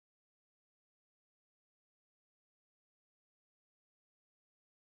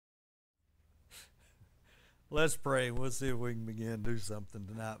Let's pray. We'll see if we can begin to do something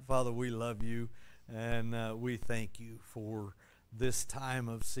tonight. Father, we love you, and we thank you for this time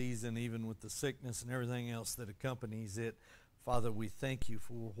of season, even with the sickness and everything else that accompanies it. Father, we thank you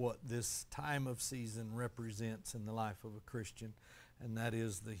for what this time of season represents in the life of a Christian, and that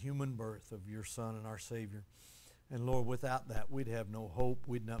is the human birth of your Son and our Savior. And Lord, without that, we'd have no hope.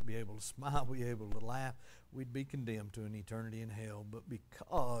 We'd not be able to smile, be able to laugh. We'd be condemned to an eternity in hell. But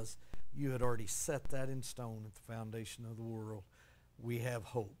because you had already set that in stone at the foundation of the world, we have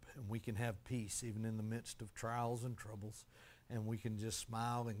hope, and we can have peace even in the midst of trials and troubles. And we can just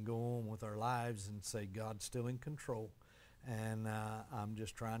smile and go on with our lives and say, God's still in control, and I'm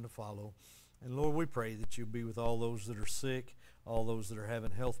just trying to follow. And Lord, we pray that you'll be with all those that are sick, all those that are having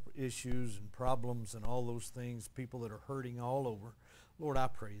health issues and problems and all those things, people that are hurting all over. Lord, I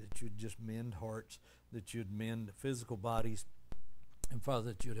pray that you'd just mend hearts, that you'd mend physical bodies, and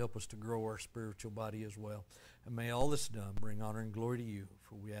Father, that you'd help us to grow our spiritual body as well. And may all this done bring honor and glory to you,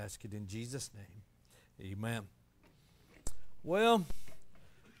 for we ask it in Jesus' name. Amen. Well,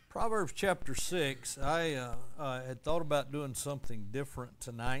 Proverbs chapter 6, I had thought about doing something different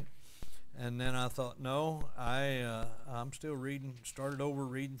tonight. And then I thought, no, I'm still started over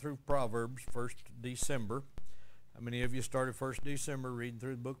reading through Proverbs, 1st December. How many of you started 1st December reading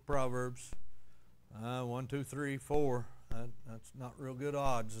through the book of Proverbs? 1, 2, 3, 4. That's not real good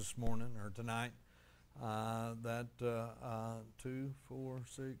odds this morning or tonight. 2, 4,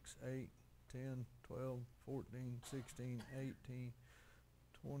 6, 8, 10, 12, 14, 16, 18,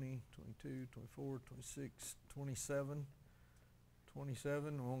 20, 22, 24, 26, 27.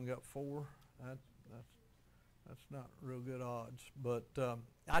 27, we only got 4. That's not real good odds. But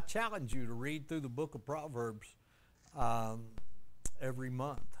I challenge you to read through the book of Proverbs every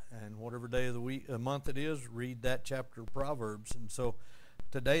month. And whatever day of the month it is, read that chapter of Proverbs. And so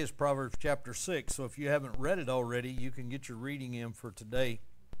today is Proverbs chapter 6. So if you haven't read it already, you can get your reading in for today.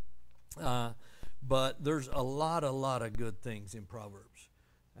 But there's a lot of good things in Proverbs.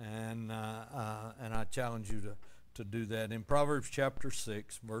 And I challenge you to do that. In Proverbs chapter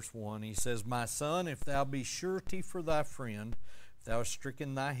 6, verse 1, he says, My son, if thou be surety for thy friend, if thou hast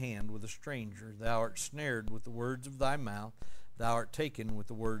stricken thy hand with a stranger, thou art snared with the words of thy mouth, thou art taken with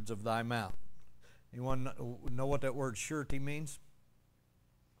the words of thy mouth. Anyone know what that word surety means?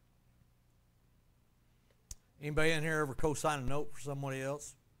 Anybody in here ever co-sign a note for somebody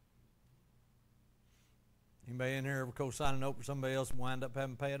else? Anybody in here ever co-sign a note for somebody else and wind up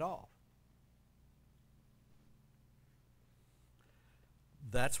having to pay it off?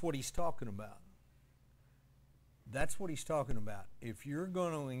 That's what he's talking about. That's what he's talking about. If you're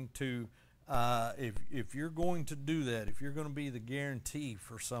going to, if you're going to do that, if you're going to be the guarantee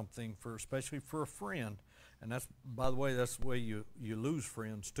for something, especially for a friend, and that's, by the way, that's the way you lose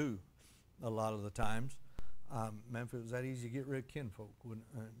friends too, a lot of the times. Man, if it was that easy to get rid of kinfolk, wouldn't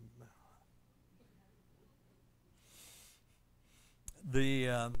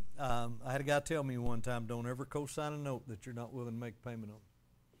I had a guy tell me one time, don't ever co-sign a note that you're not willing to make payment on.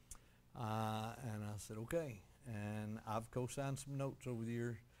 And I said, okay. And I've co-signed some notes over the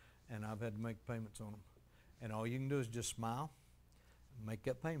years, and I've had to make payments on them. And all you can do is just smile, and make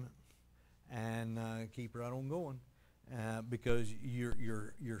that payment, and keep right on going, because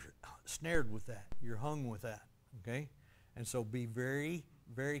you're snared with that. You're hung with that. Okay. And so be very,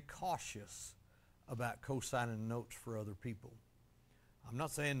 very cautious about co-signing notes for other people. I'm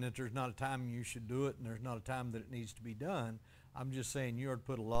not saying that there's not a time you should do it and there's not a time that it needs to be done. I'm just saying you ought to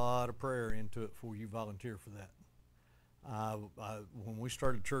put a lot of prayer into it before you volunteer for that. When we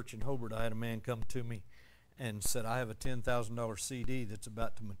started church in Hobart, I had a man come to me and said, I have a $10,000 CD that's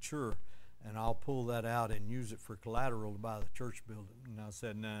about to mature, and I'll pull that out and use it for collateral to buy the church building. And I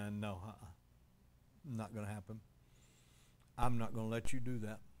said, no, not going to happen. I'm not going to let you do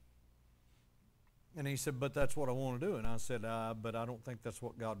that. And he said, but that's what I want to do. And I said, but I don't think that's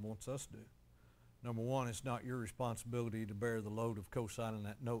what God wants us to do. Number one, it's not your responsibility to bear the load of co-signing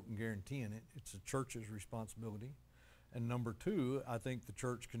that note and guaranteeing it. It's the church's responsibility. And number two, I think the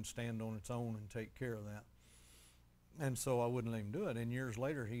church can stand on its own and take care of that. And so I wouldn't let him do it. And years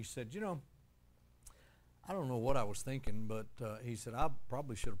later, he said, I don't know what I was thinking, but he said, I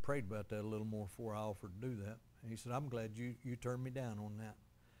probably should have prayed about that a little more before I offered to do that. And he said, I'm glad you turned me down on that.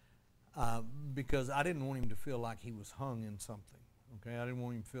 Because I didn't want him to feel like he was hung in something. Okay, I didn't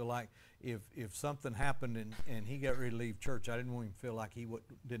want him to feel like if something happened and he got ready to leave church, I didn't want him to feel like he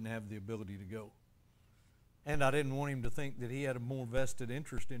didn't have the ability to go. And I didn't want him to think that he had a more vested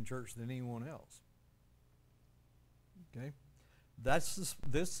interest in church than anyone else. Okay, this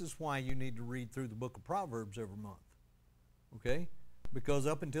is why you need to read through the book of Proverbs every month. Okay, because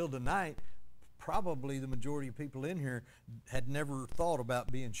up until tonight, probably the majority of people in here had never thought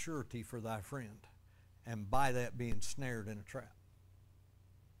about being surety for thy friend, and by that being snared in a trap.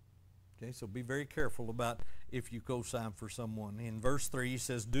 Okay, so be very careful about if you co-sign for someone. In verse 3, he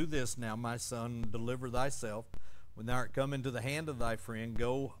says, do this now, my son, deliver thyself. When thou art come into the hand of thy friend,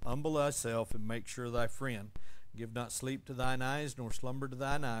 go, humble thyself, and make sure thy friend. Give not sleep to thine eyes, nor slumber to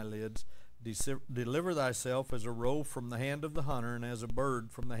thine eyelids. Deliver thyself as a roe from the hand of the hunter, and as a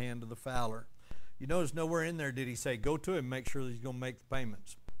bird from the hand of the fowler. You notice nowhere in there did he say, go to him, make sure that he's going to make the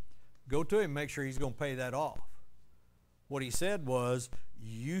payments. Go to him, make sure he's going to pay that off. What he said was,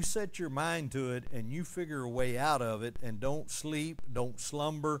 you set your mind to it, and you figure a way out of it, and don't sleep, don't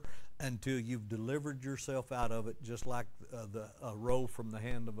slumber, until you've delivered yourself out of it, just like a roe from the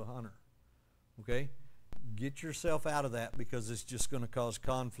hand of a hunter. Okay? Get yourself out of that, because it's just going to cause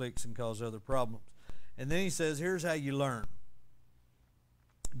conflicts and cause other problems. And then he says, here's how you learn.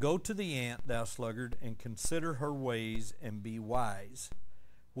 Go to the ant, thou sluggard, and consider her ways, and be wise,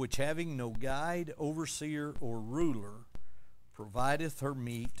 which having no guide, overseer, or ruler, provideth her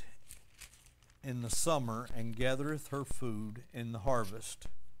meat in the summer, and gathereth her food in the harvest.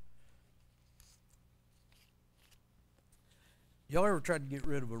 Y'all ever tried to get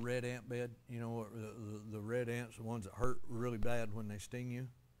rid of a red ant bed? You know, the red ants, the ones that hurt really bad when they sting you?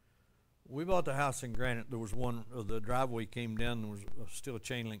 We bought the house in Granite. There was one, the driveway came down, there was still a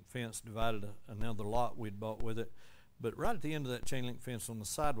chain link fence divided another lot we'd bought with it. But right at the end of that chain link fence on the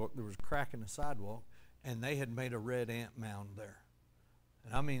sidewalk, there was a crack in the sidewalk, and they had made a red ant mound there.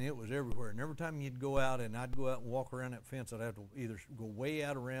 And I mean, it was everywhere. And every time you'd go out, and I'd go out and walk around that fence, I'd have to either go way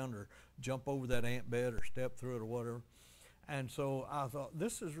out around or jump over that ant bed or step through it or whatever. And so I thought,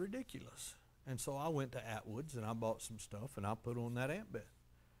 this is ridiculous. And so I went to Atwood's, and I bought some stuff, and I put on that ant bed.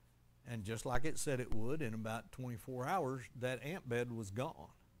 And just like it said it would, in about 24 hours, that ant bed was gone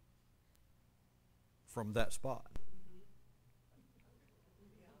from that spot.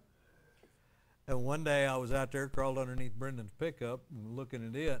 And one day I was out there, crawled underneath Brendan's pickup, and looking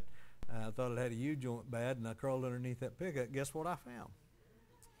at it. I thought it had a U-joint bad, and I crawled underneath that pickup. Guess what I found?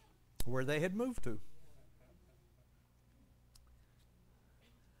 Where they had moved to.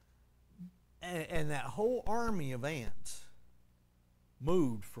 And that whole army of ants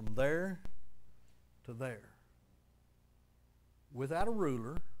moved from there to there. Without a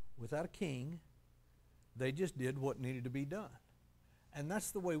ruler, without a king, they just did what needed to be done. And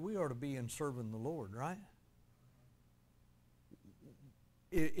that's the way we are to be in serving the Lord, right?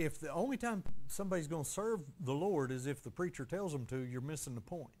 If the only time somebody's going to serve the Lord is if the preacher tells them to, you're missing the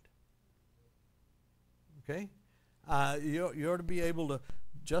point. Okay? You ought to be able to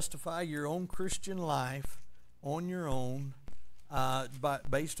justify your own Christian life on your own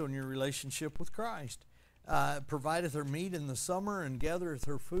based on your relationship with Christ. Provideth her meat in the summer, and gathereth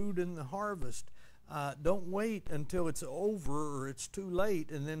her food in the harvest. Don't wait until it's over or it's too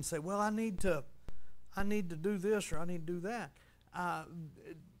late and then say, well, I need to do this or I need to do that.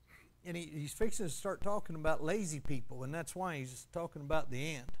 And he's fixing to start talking about lazy people, and that's why he's talking about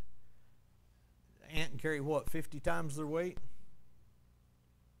the ant. The ant can carry, what, 50 times their weight?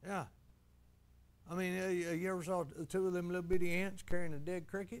 Yeah. I mean, you ever saw two of them little bitty ants carrying a dead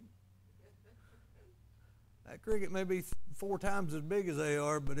cricket? That cricket may be 4 times as big as they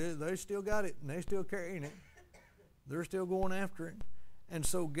are, but they still got it, and they're still carrying it. They're still going after it. And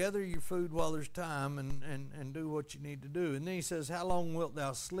so gather your food while there's time, and do what you need to do. And then he says, how long wilt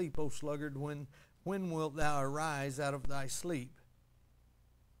thou sleep, O sluggard? When wilt thou arise out of thy sleep?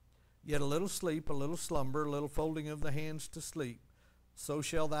 Yet a little sleep, a little slumber, a little folding of the hands to sleep. So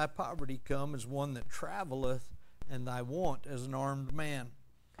shall thy poverty come as one that traveleth, and thy want as an armed man.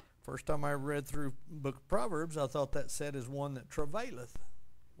 First time I read through the book of Proverbs, I thought that said as one that travaileth.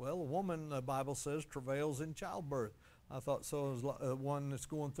 Well, a woman, the Bible says, travails in childbirth. I thought so as one that's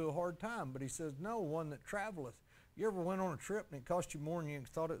going through a hard time. But he says, no, one that traveleth. You ever went on a trip and it cost you more than you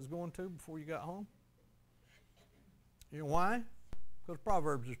thought it was going to before you got home? You know why? Because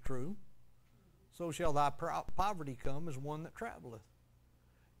Proverbs is true. So shall thy poverty come as one that traveleth.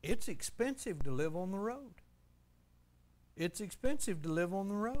 It's expensive to live on the road. It's expensive to live on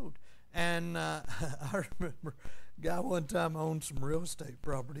the road. And I remember a guy one time owned some real estate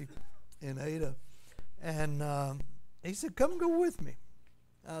property in Ada. And he said, come go with me.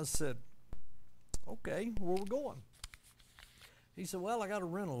 I said, okay, where we going? He said, well, I got a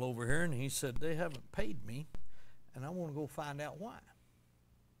rental over here. And he said, they haven't paid me, and I want to go find out why.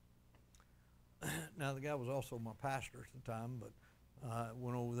 Now, the guy was also my pastor at the time, but I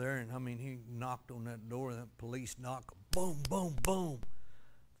went over there, and I mean, he knocked on that door, and that police knock, boom, boom, boom.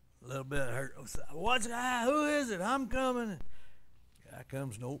 A little bit hurt. What's that? Who is it? I'm coming. Guy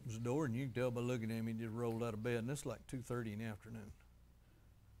comes and opens the door, and you can tell by looking at him, he just rolled out of bed, and it's like 2:30 in the afternoon.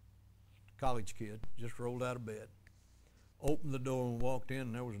 College kid, just rolled out of bed. Opened the door and walked in,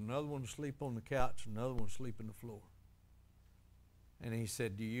 and there was another one asleep on the couch, and another one asleep on the floor. And he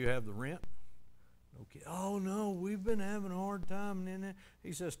said, "Do you have the rent?" Okay. "Oh, no, we've been having a hard time." And then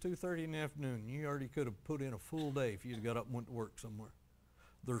he says, 2:30 in the afternoon. You already could have put in a full day if you'd got up and went to work somewhere.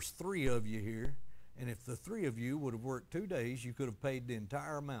 There's 3 of you here, and if the 3 of you would have worked 2 days, you could have paid the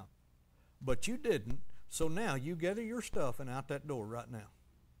entire amount. But you didn't, so now you gather your stuff and out that door right now.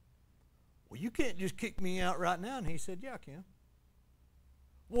 "Well, you can't just kick me out right now." And he said, "Yeah, I can."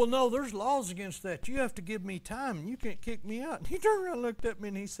 "Well, no, there's laws against that. You have to give me time, and you can't kick me out." And he turned around and looked at me,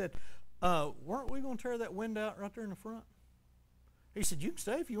 and he said, "Weren't we going to tear that window out right there in the front?" He said, "You can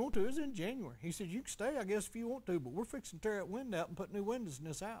stay if you want to. It's in January." He said, "You can stay, I guess, if you want to, but we're fixing to tear that window out and put new windows in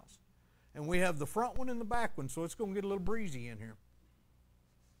this house. And we have the front one and the back one, so it's going to get a little breezy in here."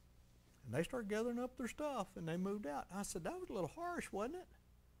 And they started gathering up their stuff, and they moved out. I said, "That was a little harsh, wasn't it?"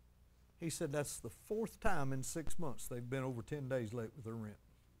 He said, "That's the 4th time in 6 months they've been over 10 days late with their rent.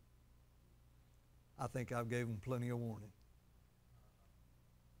 I think I've gave them plenty of warning."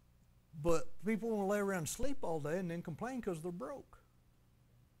 But people want to lay around and sleep all day and then complain because they're broke.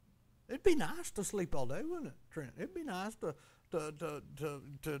 It'd be nice to sleep all day, wouldn't it, Trent? It'd be nice to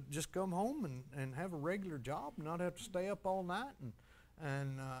just come home and have a regular job and not have to stay up all night,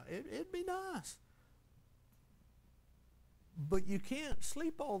 and it'd be nice. But you can't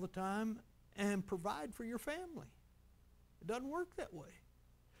sleep all the time and provide for your family. It doesn't work that way.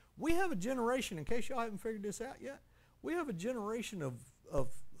 We have a generation, in case y'all haven't figured this out yet, we have a generation of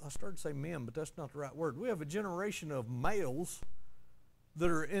I started to say men, but that's not the right word. We have a generation of males that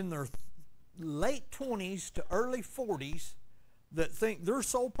are in their late 20s to early 40s that think their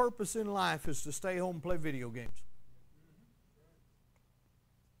sole purpose in life is to stay home and play video games.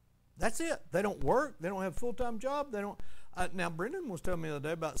 That's it. They don't work. They don't have a full-time job. They don't. Now, Brendan was telling me the other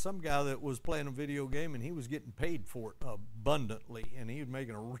day about some guy that was playing a video game, and he was getting paid for it abundantly, and he was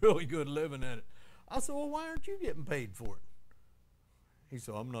making a really good living at it. I said, "Well, why aren't you getting paid for it?" He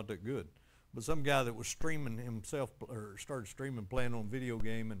said, "I'm not that good." But some guy that was streaming himself, or started streaming, playing on video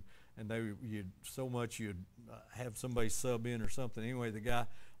game, and you'd have somebody sub in or something. Anyway, the guy,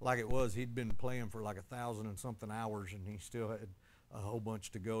 like it was, he'd been playing for like 1,000 and something hours, and he still had a whole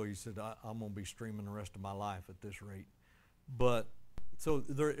bunch to go. He said, I'm going to be streaming the rest of my life at this rate. But so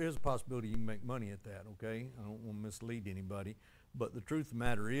there is a possibility you can make money at that, okay? I don't want to mislead anybody. But the truth of the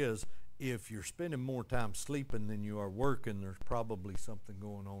matter is, if you're spending more time sleeping than you are working, there's probably something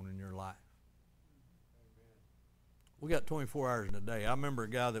going on in your life. We got 24 hours in a day. I remember a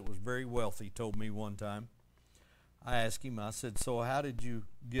guy that was very wealthy told me one time, I asked him, I said, "So how did you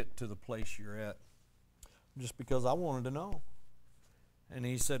get to the place you're at?" "Just because I wanted to know." And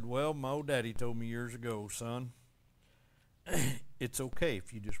he said, "Well, my old daddy told me years ago, son, it's okay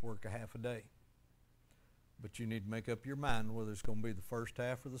if you just work a half a day. But you need to make up your mind whether it's going to be the first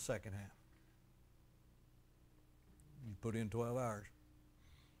half or the second half. You put in 12 hours.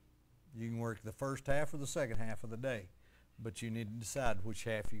 You can work the first half or the second half of the day, but you need to decide which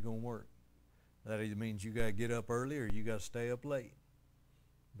half you're going to work. That either means you got to get up early or you got to stay up late.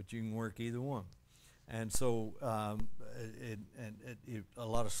 But you can work either one." And so a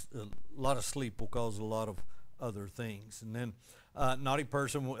lot of sleep will cause a lot of other things. And then naughty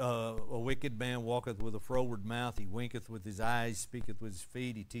person, a wicked man walketh with a froward mouth. He winketh with his eyes, speaketh with his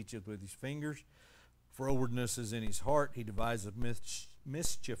feet. He teacheth with his fingers. Frowardness is in his heart. He deviseth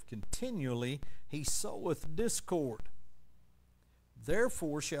mischief continually. He soweth discord.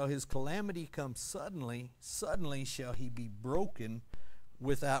 Therefore shall his calamity come suddenly. Suddenly shall he be broken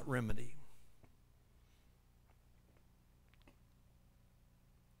without remedy.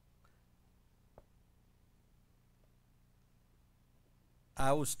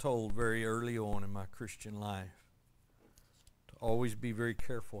 I was told very early on in my Christian life to always be very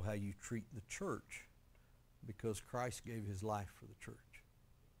careful how you treat the church, because Christ gave his life for the church.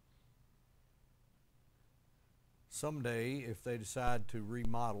 Someday, if they decide to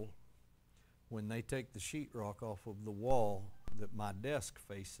remodel, when they take the sheetrock off of the wall that my desk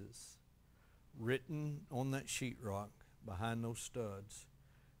faces, written on that sheetrock behind those studs,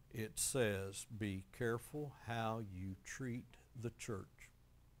 it says, "Be careful how you treat the church."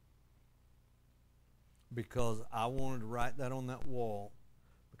 Because I wanted to write that on that wall,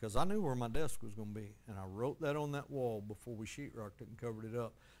 because I knew where my desk was going to be, and I wrote that on that wall before we sheetrocked it and covered it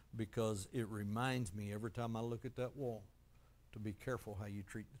up, because it reminds me every time I look at that wall to be careful how you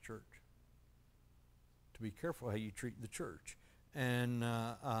treat the church. To be careful how you treat the church.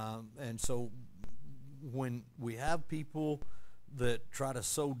 And so when we have people that try to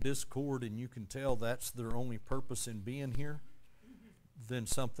sow discord, and you can tell that's their only purpose in being here, then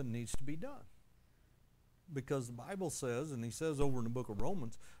something needs to be done. Because the Bible says, and he says over in the book of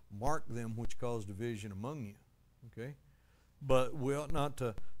Romans, mark them which cause division among you. Okay? But we ought not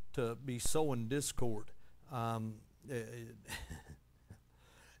to be sowing discord.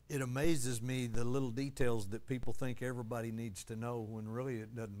 It amazes me the little details that people think everybody needs to know when really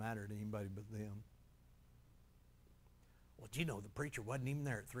it doesn't matter to anybody but them. Well, do you know the preacher wasn't even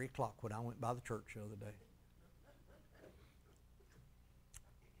there at 3 o'clock when I went by the church the other day?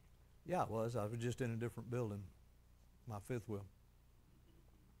 Yeah, I was. I was just in a different building, my fifth wheel.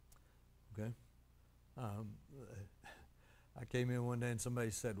 Okay? I came in one day and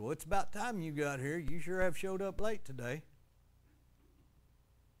somebody said, well, it's about time you got here. You sure have showed up late today.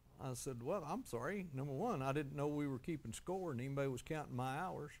 I said, well, I'm sorry. Number one, I didn't know we were keeping score and anybody was counting my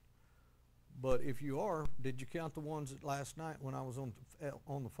hours. But if you are, did you count the ones that last night when I was on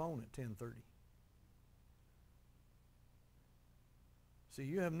the phone at 10:30? See,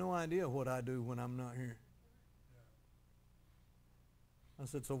 you have no idea what I do when I'm not here. I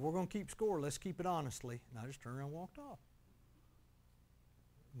said, so if we're going to keep score, let's keep it honestly. And I just turned around and walked off.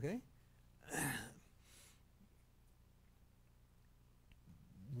 Okay?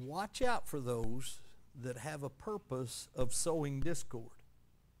 Watch out for those that have a purpose of sowing discord.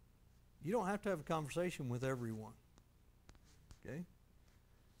 You don't have to have a conversation with everyone. Okay?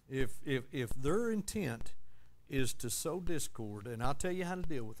 If their intent is to sow discord, and I'll tell you how to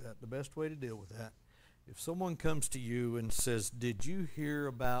deal with that, the best way to deal with that. If someone comes to you and says, did you hear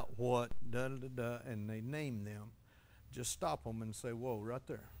about what, da-da-da-da, and they name them, just stop them and say, whoa, right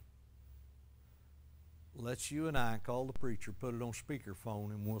there. Let's you and I call the preacher, put it on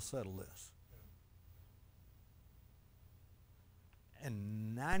speakerphone, and we'll settle this.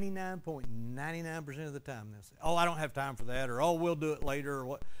 And 99.99% of the time they'll say, oh, I don't have time for that, or oh, we'll do it later, or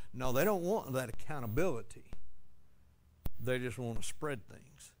what. No, they don't want that accountability. They just want to spread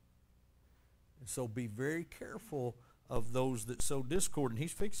things. And so be very careful of those that sow discord. And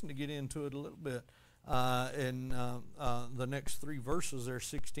he's fixing to get into it a little bit in the next 3 verses there,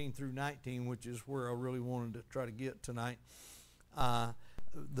 16 through 19, which is where I really wanted to try to get tonight.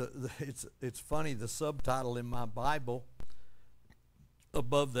 It's funny, the subtitle in my Bible,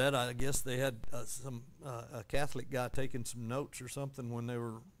 above that, I guess they had a Catholic guy taking some notes or something when they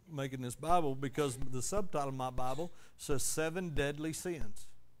were making this Bible, because the subtitle of my Bible says 7 Deadly Sins.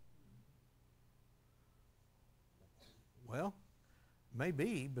 Well,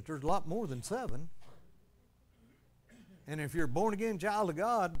 maybe, but there's a lot more than 7. And if you're a born-again child of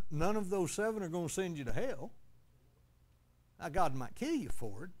God, none of those 7 are going to send you to hell. Now, God might kill you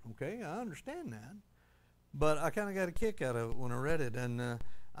for it, okay? I understand that. But I kind of got a kick out of it when I read it. And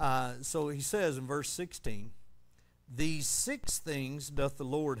so he says in verse 16, these 6 things doth the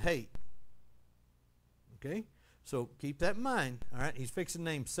Lord hate. Okay? So keep that in mind. All right? He's fixing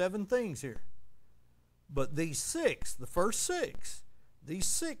to name 7 things here. But these 6, the first 6, these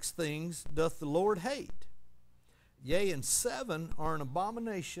 6 things doth the Lord hate. Yea, and 7 are an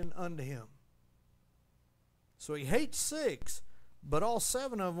abomination unto him. So he hates 6, but all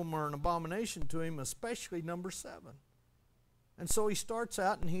 7 of them are an abomination to him, especially number 7. And so he starts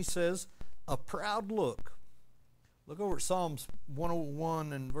out and he says, a proud look. Look over at Psalms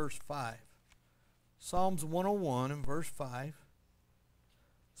 101 and verse 5. Psalms 101 and verse 5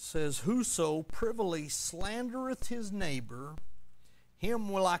 says, whoso privily slandereth his neighbor, him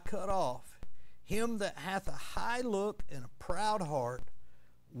will I cut off. Him that hath a high look and a proud heart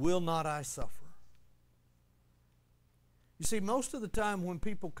will not I suffer. You see, most of the time when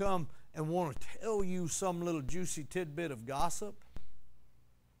people come and want to tell you some little juicy tidbit of gossip,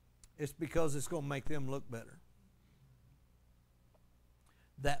 it's because it's going to make them look better.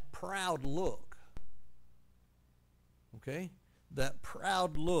 That proud look, okay? That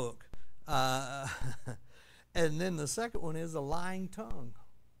proud look. And then the second one is a lying tongue.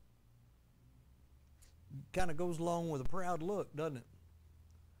 Kind of goes along with a proud look, doesn't it?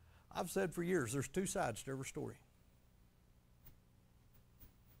 I've said for years, there's 2 sides to every story.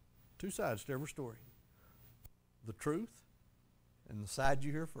 2 sides to every story. The truth and the side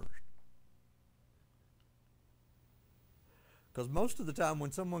you hear first. Because most of the time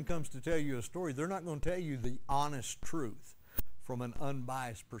when someone comes to tell you a story, they're not going to tell you the honest truth from an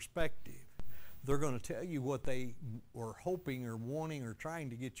unbiased perspective. They're going to tell you what they were hoping or wanting or trying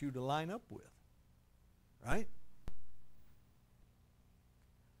to get you to line up with. Right?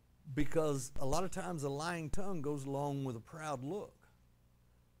 Because a lot of times a lying tongue goes along with a proud look.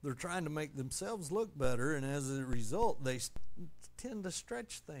 They're trying to make themselves look better, and as a result, they tend to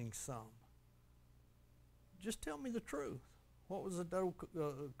stretch things some. Just tell me the truth. what was it, old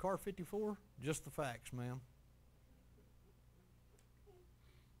car 54? Just the facts, ma'am.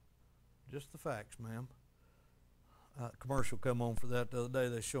 Just the facts, ma'am. Commercial come on for that the other day.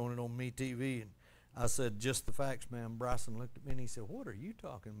 They're showing it on MeTV, and I said, just the facts, ma'am. Bryson looked at me and he said, what are you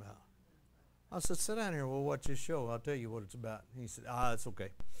talking about? I said, sit down here. We'll watch this show. I'll tell you what it's about. He said, it's okay.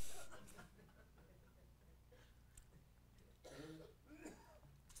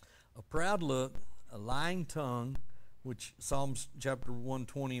 A proud look, a lying tongue, which Psalms chapter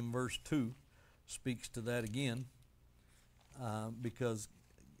 120 and verse 2 speaks to that again, because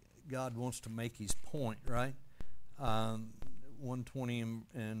God wants to make his point, right? 120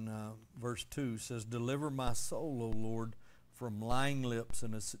 and verse 2 says, deliver my soul, O Lord, from lying lips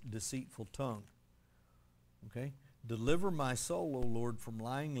and a deceitful tongue. Okay? Deliver my soul, O Lord, from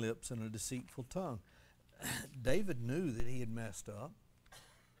lying lips and a deceitful tongue. David knew that he had messed up.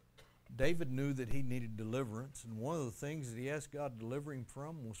 David knew that he needed deliverance, and one of the things that he asked God to deliver him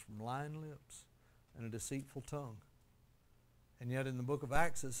from was from lying lips and a deceitful tongue. And yet in the book of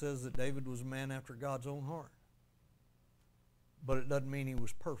Acts it says that David was a man after God's own heart. But it doesn't mean he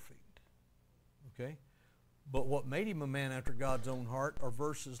was perfect. Okay? But what made him a man after God's own heart are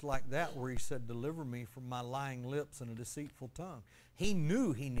verses like that where he said, deliver me from my lying lips and a deceitful tongue. He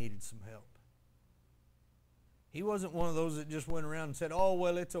knew he needed some help. He wasn't one of those that just went around and said, oh,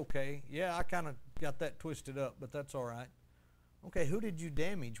 well, it's okay. Yeah, I kind of got that twisted up, but that's all right. Okay, who did you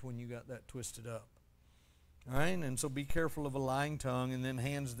damage when you got that twisted up? All right, and so be careful of a lying tongue, and then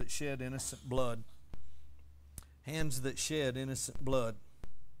hands that shed innocent blood. Hands that shed innocent blood.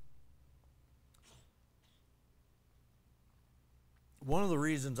 One of the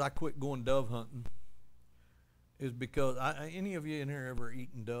reasons I quit going dove hunting is because, any of you in here ever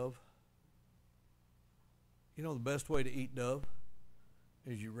eaten dove? You know the best way to eat dove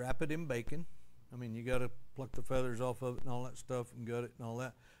is you wrap it in bacon. I mean, you got to pluck the feathers off of it and all that stuff and gut it and all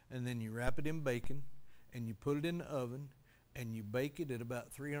that. And then you wrap it in bacon and you put it in the oven and you bake it at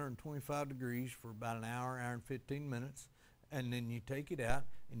about 325 degrees for about an hour, hour and 15 minutes. And then you take it out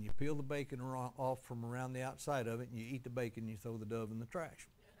and you peel the bacon off from around the outside of it, and you eat the bacon and you throw the dove in the trash.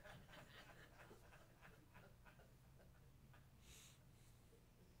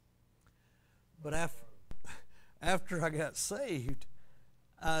 But after I got saved,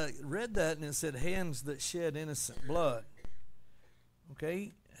 I read that and it said hands that shed innocent blood.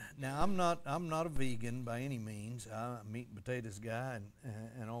 Okay, now I'm not a vegan by any means. I'm a meat and potatoes guy,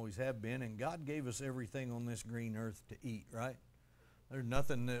 and always have been. And God gave us everything on this green earth to eat, right? There's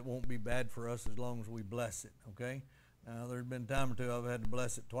nothing that won't be bad for us as long as we bless it. Okay. Now there's been a time or two I've had to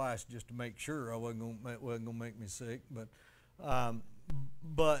bless it twice just to make sure I wasn't gonna make me sick. But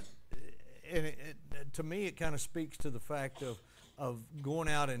to me, it kind of speaks to the fact of going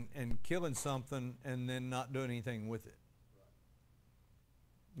out and killing something and then not doing anything with it.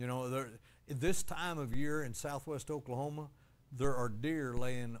 You know, this time of year in southwest Oklahoma, there are deer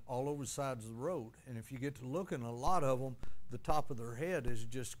laying all over the sides of the road. And if you get to looking, a lot of them, the top of their head is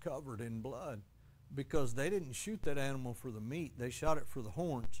just covered in blood because they didn't shoot that animal for the meat. They shot it for the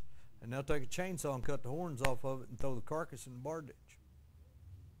horns. And they'll take a chainsaw and cut the horns off of it and throw the carcass in the bar ditch.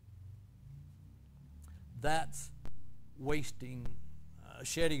 That's wasting,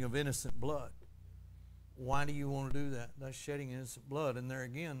 shedding of innocent blood. Why do you want to do that? That's shedding innocent blood. And there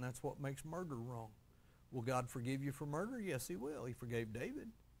again, that's what makes murder wrong. Will God forgive you for murder? Yes, he will. He forgave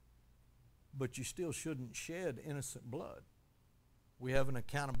David. But you still shouldn't shed innocent blood. We have an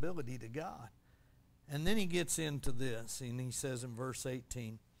accountability to God. And then he gets into this, and he says in verse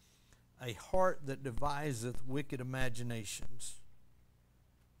 18, a heart that deviseth wicked imaginations.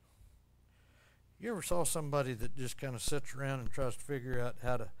 You ever saw somebody that just kind of sits around and tries to figure out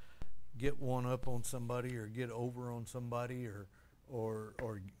how to get one up on somebody or get over on somebody or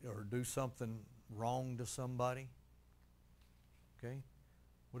do something wrong to somebody? Okay?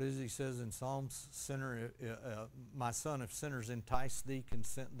 What is it he says in Psalms? My son, if sinners entice thee,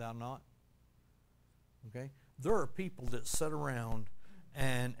 consent thou not. Okay? There are people that sit around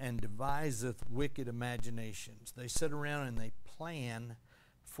and deviseth wicked imaginations. They sit around and they plan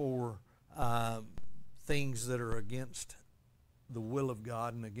for things that are against the will of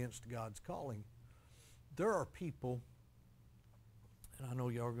God and against God's calling. There are people, and I know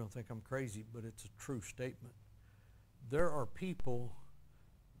y'all are going to think I'm crazy, but it's a true statement. There are people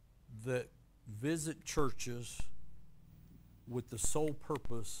that visit churches with the sole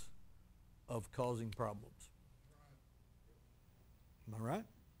purpose of causing problems. Am I right?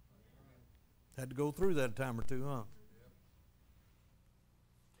 Had to go through that a time or two, huh?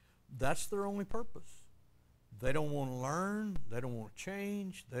 That's their only purpose. They don't want to learn. They don't want to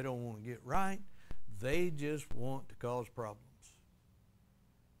change. They don't want to get right. They just want to cause problems.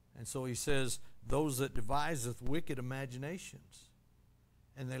 And so he says, those that deviseth wicked imaginations.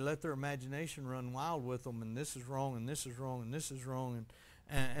 And they let their imagination run wild with them, and this is wrong, and this is wrong, and this is wrong,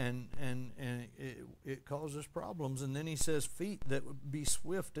 and it causes problems. And then he says, feet that would be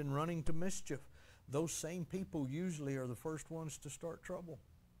swift in running to mischief. Those same people usually are the first ones to start trouble.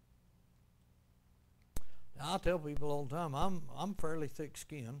 Now, I tell people all the time, I'm fairly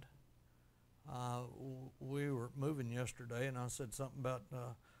thick-skinned. We were moving yesterday, and I said something about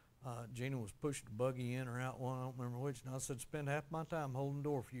Gina was pushing the buggy in or out one, I don't remember which, and I said, spend half my time holding the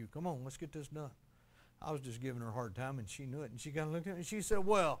door for you. Come on, let's get this done. I was just giving her a hard time, and she knew it, and she kind of looked at me, and she said,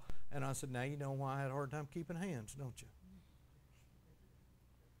 well, and I said, now you know why I had a hard time keeping hands, don't you?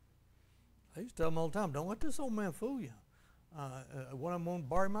 I used to tell them all the time, don't let this old man fool you. When I'm going to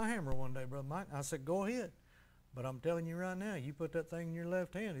borrow my hammer one day, Brother Mike, I said, go ahead. But I'm telling you right now, you put that thing in your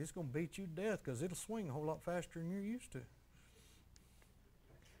left hand, it's going to beat you to death because it'll swing a whole lot faster than you're used to.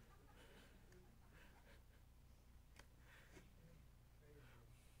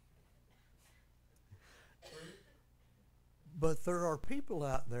 But there are people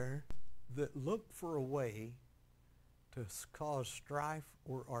out there that look for a way to cause strife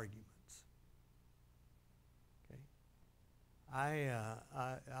or arguments. Okay,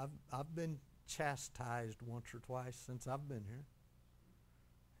 I've been chastised once or twice since I've been here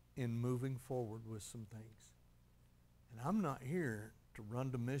in moving forward with some things. And I'm not here to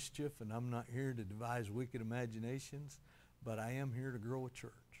run to mischief, and I'm not here to devise wicked imaginations, but I am here to grow a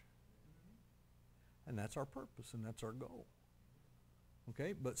church. And that's our purpose, and that's our goal.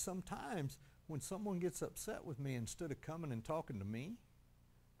 Okay, but sometimes when someone gets upset with me, instead of coming and talking to me,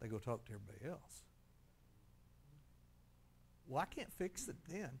 they go talk to everybody else. Well, I can't fix it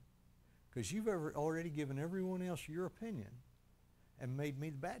then, because you've already given everyone else your opinion and made me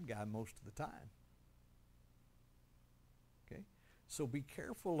the bad guy most of the time. Okay, so be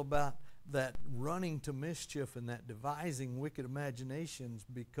careful about that running to mischief and that devising wicked imaginations,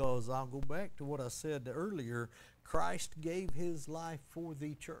 because I'll go back to what I said earlier. Christ gave his life for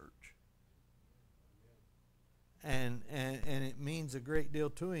the church. And it means a great deal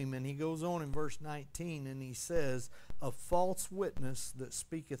to him. And he goes on in verse 19 and he says, a false witness that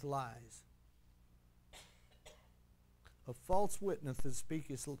speaketh lies. A false witness that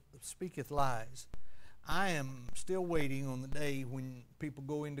speaketh lies. I am still waiting on the day when people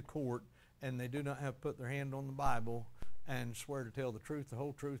go into court and they do not have to put their hand on the Bible and swear to tell the truth, the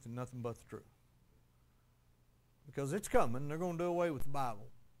whole truth, and nothing but the truth. Because it's coming. They're going to do away with the Bible.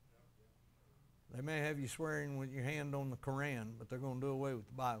 They may have you swearing with your hand on the Koran, but they're going to do away with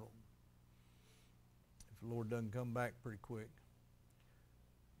the Bible if the Lord doesn't come back pretty quick.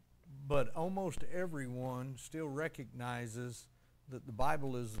 But almost everyone still recognizes that the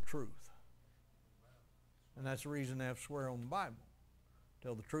Bible is the truth. And that's the reason they have to swear on the Bible.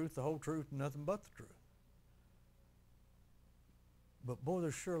 Tell the truth, the whole truth, and nothing but the truth. But boy,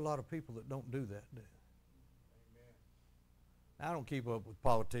 there's sure a lot of people that don't do that, do they? I don't keep up with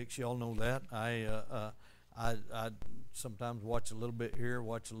politics. Y'all know that. I sometimes watch a little bit here,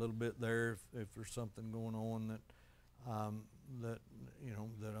 watch a little bit there if there's something going on that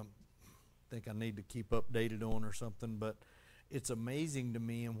I think I need to keep updated on or something. But it's amazing to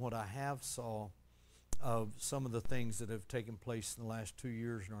me, and what I have saw of some of the things that have taken place in the last 2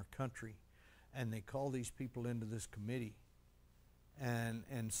 years in our country, and they call these people into this committee,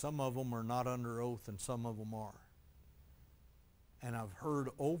 and some of them are not under oath, and some of them are. And I've heard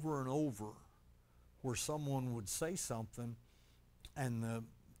over and over where someone would say something and the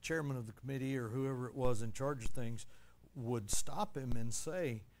chairman of the committee or whoever it was in charge of things would stop him and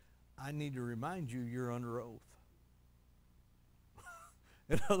say, I need to remind you you're under oath.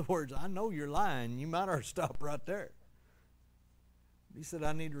 In other words, I know you're lying. You might ought to stop right there. He said,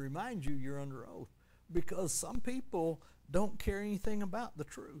 I need to remind you you're under oath. Because some people don't care anything about the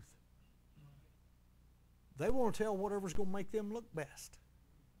truth. They want to tell whatever's going to make them look best.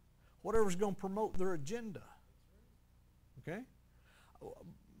 Whatever's going to promote their agenda. Okay?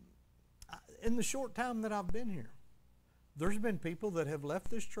 In the short time that I've been here, there's been people that have left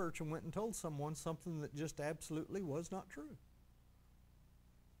this church and went and told someone something that just absolutely was not true.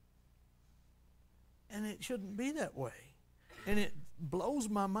 And it shouldn't be that way. And it blows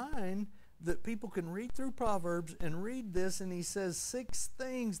my mind that people can read through Proverbs and read this, and he says 6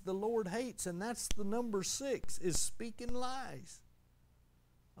 things the Lord hates, and that's the number 6, is speaking lies.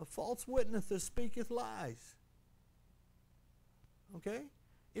 A false witness that speaketh lies. Okay?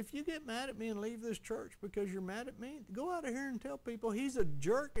 If you get mad at me and leave this church because you're mad at me, go out of here and tell people he's a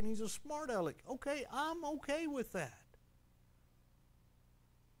jerk and he's a smart aleck. Okay, I'm okay with that.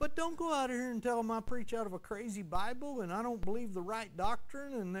 But don't go out here and tell them I preach out of a crazy Bible and I don't believe the right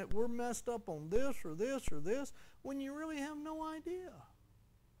doctrine and that we're messed up on this or this or this when you really have no idea.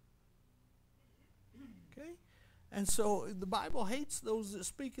 Okay? And so the Bible hates those that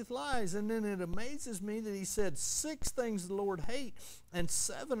speaketh lies. And then it amazes me that he said 6 things the Lord hates and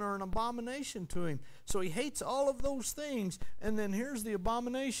 7 are an abomination to him. So he hates all of those things. And then here's the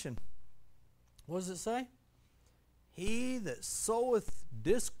abomination. What does it say? He that soweth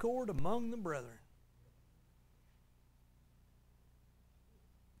discord among the brethren.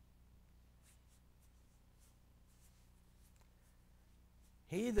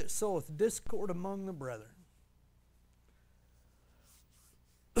 He that soweth discord among the brethren.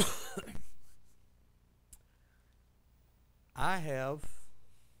 I have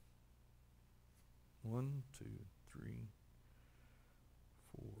 1, 2, 3,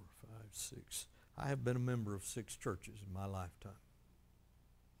 4, 5, 6. I have been a member of 6 churches in my lifetime.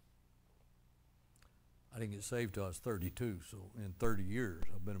 I didn't get saved till I was 32, so in 30 years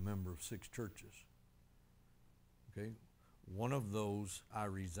I've been a member of 6 churches. Okay? One of those I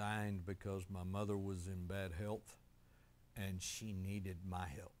resigned because my mother was in bad health and she needed my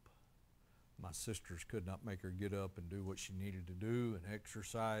help. My sisters could not make her get up and do what she needed to do and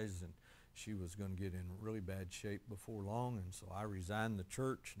exercise, and she was going to get in really bad shape before long, and so I resigned the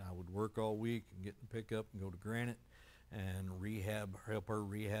church, and I would work all week and get in the pickup and go to Granite and help her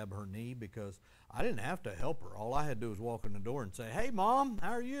rehab her knee, because I didn't have to help her. All I had to do was walk in the door and say, "Hey, Mom,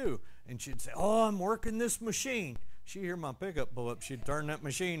 how are you?" And she'd say, "Oh, I'm working this machine." She'd hear my pickup pull up. She'd turn that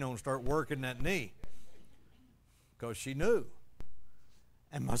machine on and start working that knee because she knew.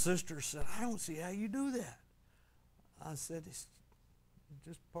 And my sister said, "I don't see how you do that." I said, "It's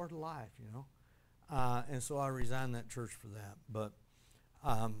just part of life, you know." And so I resigned that church for that. But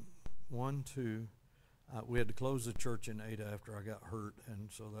we had to close the church in Ada after I got hurt, and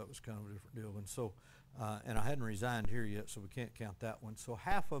so that was kind of a different deal. And so, and I hadn't resigned here yet, so we can't count that one. So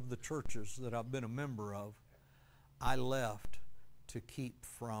half of the churches that I've been a member of, I left to keep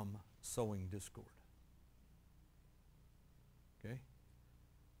from sowing discord. Okay?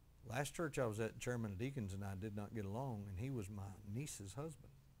 Last church I was at, Chairman of Deacons and I did not get along, and he was my niece's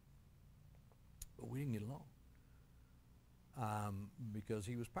husband. But we didn't get along because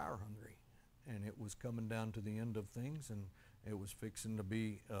he was power hungry, and it was coming down to the end of things, and it was fixing to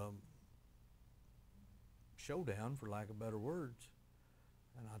be showdown, for lack of better words.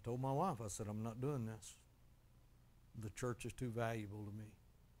 And I told my wife, I said, "I'm not doing this. The church is too valuable to me."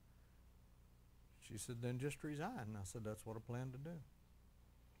 She said, "Then just resign." And I said, "That's what I plan to do."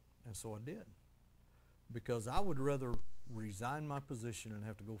 And so I did, because I would rather resign my position and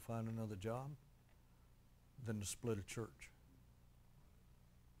have to go find another job than to split a church.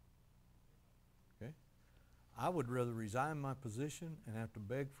 Okay? I would rather resign my position and have to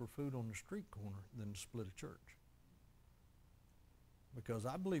beg for food on the street corner than to split a church. Because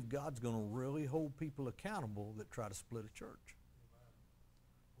I believe God's going to really hold people accountable that try to split a church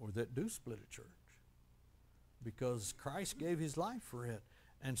or that do split a church, because Christ gave his life for it.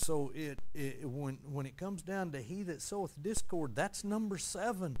 And so when it comes down to he that soweth discord, that's number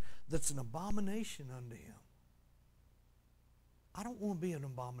 7. That's an abomination unto him. I don't want to be an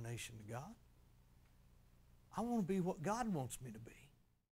abomination to God. I want to be what God wants me to be.